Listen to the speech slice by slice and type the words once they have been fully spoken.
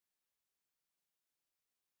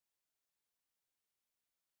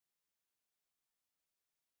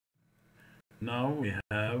Now we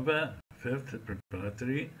have fifth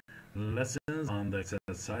preparatory lessons on the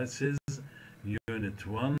exercises, Unit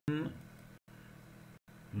 1,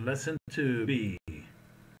 Lesson 2B.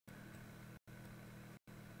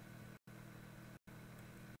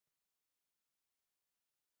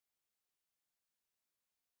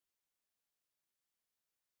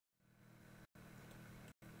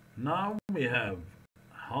 Now we have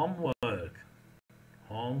homework,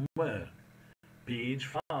 page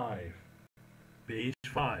 5.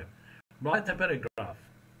 Write a paragraph.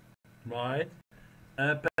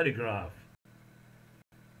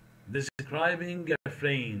 Describing a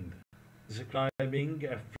friend.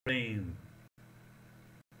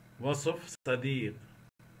 وصف صديق.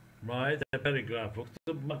 Write a paragraph.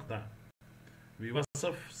 اكتب مقطع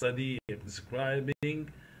بوصف صديق.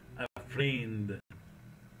 Describing a friend.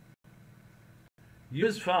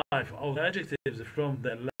 Use 5 of the adjectives from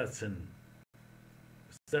the lesson.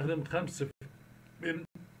 استخدم 5 من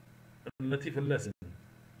التي في اللسن.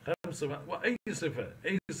 5 وأي صفة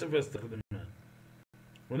استخدمها.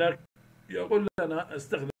 هناك يقول لنا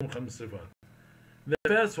استخدم 5 صفات. The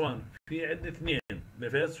first one في عدة 2. The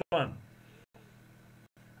first one,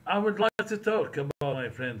 I would like to talk about my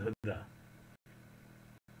friend Huda.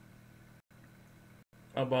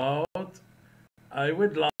 I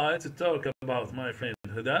would like to talk about my friend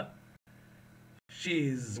Huda. She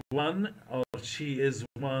is one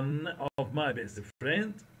of my best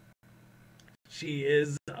friends.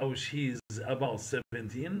 She's about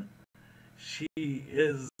 17.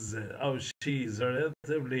 She's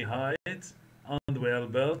relatively height and well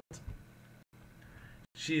built.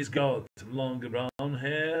 She's got long brown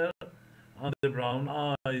hair and brown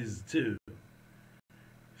eyes too.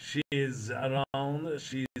 She's around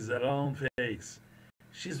face.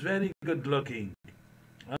 She's very good looking.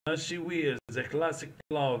 She wears the classic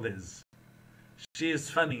clothes. She is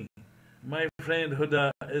funny. My friend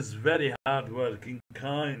Huda is very hardworking,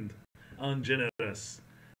 kind, and generous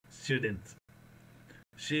student.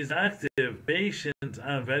 She is active, patient,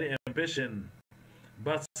 and very ambitious,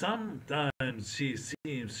 but sometimes she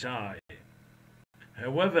seems shy.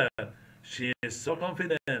 However, she is so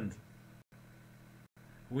confident.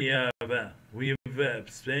 We've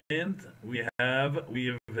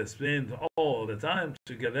spent all the time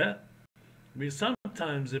together. We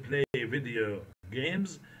sometimes play video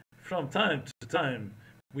games. From time to time,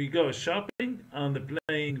 we go shopping and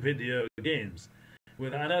playing video games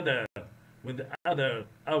with our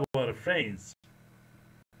friends.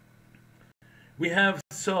 We have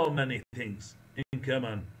so many things in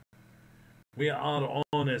common. We are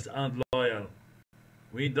honest and loyal.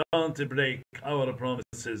 We don't break our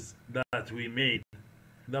promises that we made.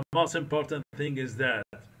 The most important thing is that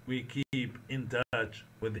we keep in touch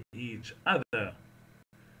with each other.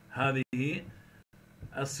 هذه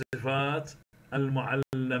الصفات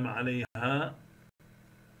المعلم عليها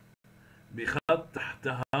بخط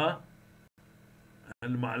تحتها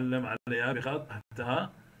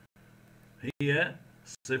هي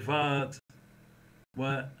صفات،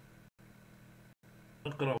 واقرأوا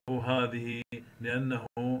هذه لأنه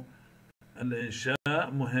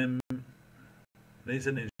الإنشاء مهم، ليس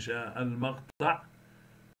الإنشاء، المقطع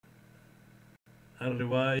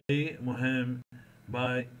الروائي مهم.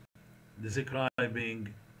 by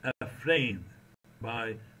describing a friend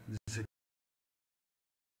by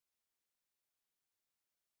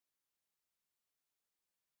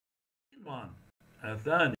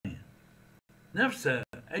الثاني نفسه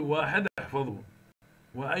أي واحد احفظوا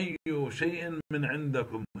وأي شيء من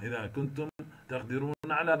عندكم إذا كنتم تقدرون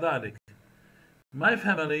على ذلك. My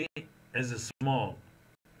family is small.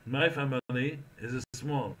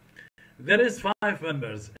 There is 5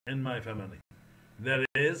 members in my family.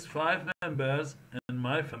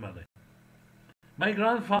 My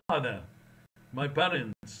grandfather, my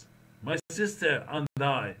parents, my sister and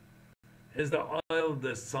I is the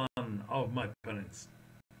eldest son of my parents.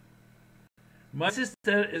 My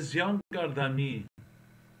sister is younger than me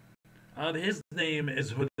and his name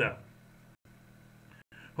is Huda.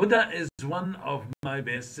 Huda is one of my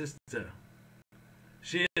best sisters.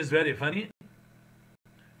 She is very funny.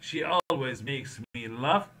 She always makes me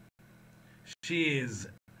laugh. She is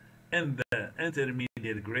in the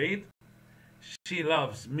intermediate grade. She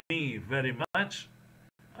loves me very much.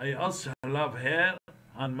 I also love her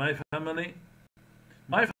and my family.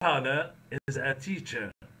 My father is a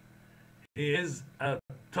teacher. He is a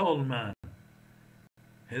tall man.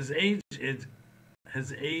 His age is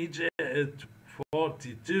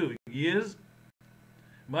 42 years.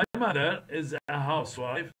 My mother is a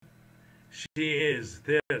housewife. She is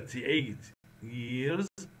 38 years.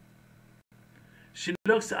 She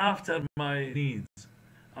looks after my needs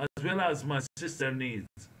as well as my sister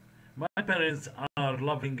needs. My parents are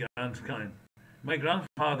loving and kind. My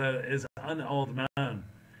grandfather is an old man.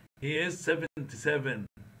 He is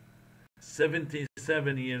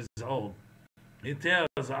 77 years old. He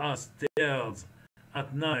tells us tales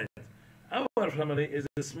at night. Our family is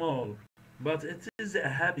small, but it is a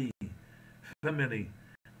happy family.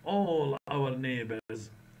 All our neighbors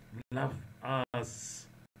love us.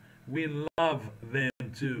 We love them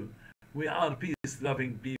too. We are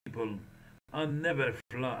peace-loving people and never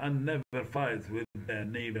fight with their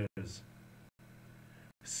neighbors.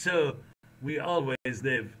 So we always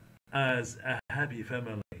live as a happy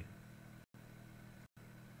family.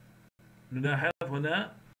 نلاحظ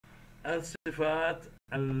هنا الصفات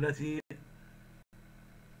التي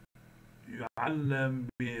يعلم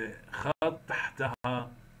بخط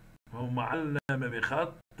تحتها أو معلم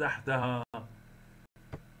بخط تحتها.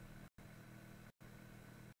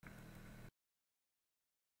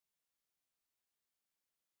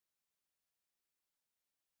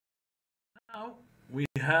 Now we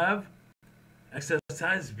have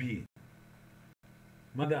exercise B.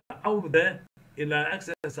 ماذا عودة إلى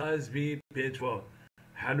exercise B page 4.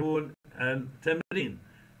 حلول التمرين.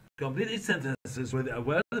 Complete each sentences with a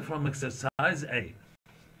word from exercise A.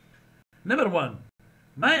 Number 1.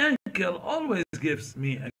 My uncle always gives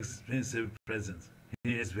me expensive presents.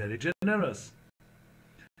 He is very generous.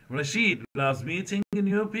 Rashid loves meeting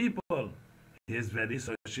new people. He is very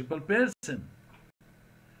sociable person.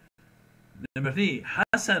 Number 3.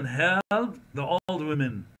 Hassan helped the old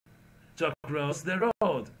women to cross the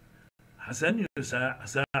road. حسن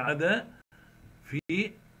ساعد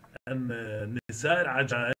في النساء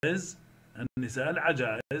العجائز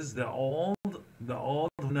the old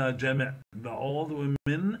هنا جمع the old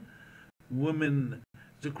women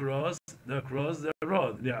to cross the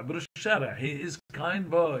road يعبر الشارع. He is kind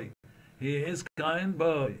boy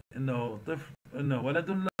إنه ولد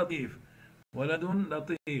لطيف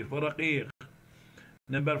ورقيق.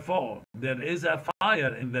 Number 4. There is a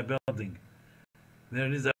fire in the building.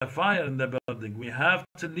 We have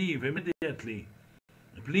to leave immediately.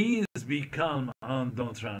 Please be calm and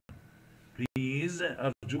don't run. Please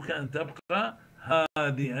أرجوك أن تبقى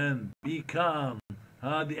هادئا. Be calm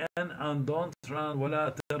هادئا and don't run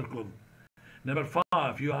ولا تركض. Number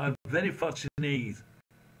 5. You are very fortunate.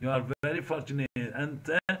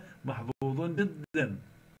 أنت محظوظ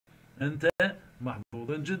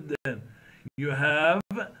جدا. You have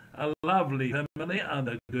a lovely family and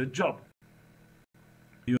a good job.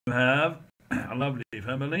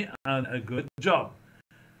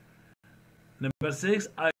 Number 6.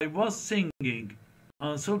 I was singing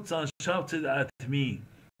and Sultan shouted at me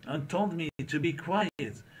and told me to be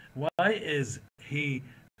quiet. Why is he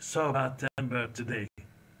so bad-tempered today?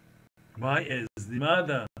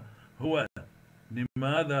 لماذا هو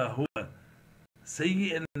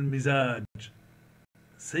سيء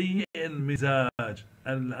المزاج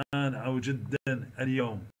الآن أو جدا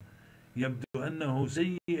اليوم. يبدو أنه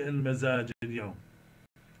سيء المزاج اليوم.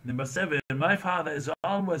 Number 7. My father is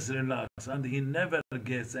always relaxed and he never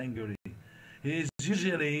gets angry. He is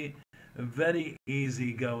usually very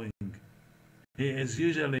easygoing.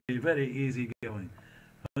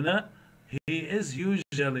 هنا he is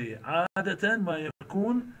usually عادة ما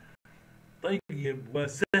يكون طيب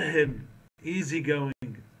وسهل.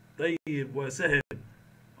 easygoing طيب وسهل.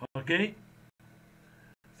 Okay?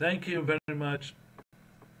 Thank you very much.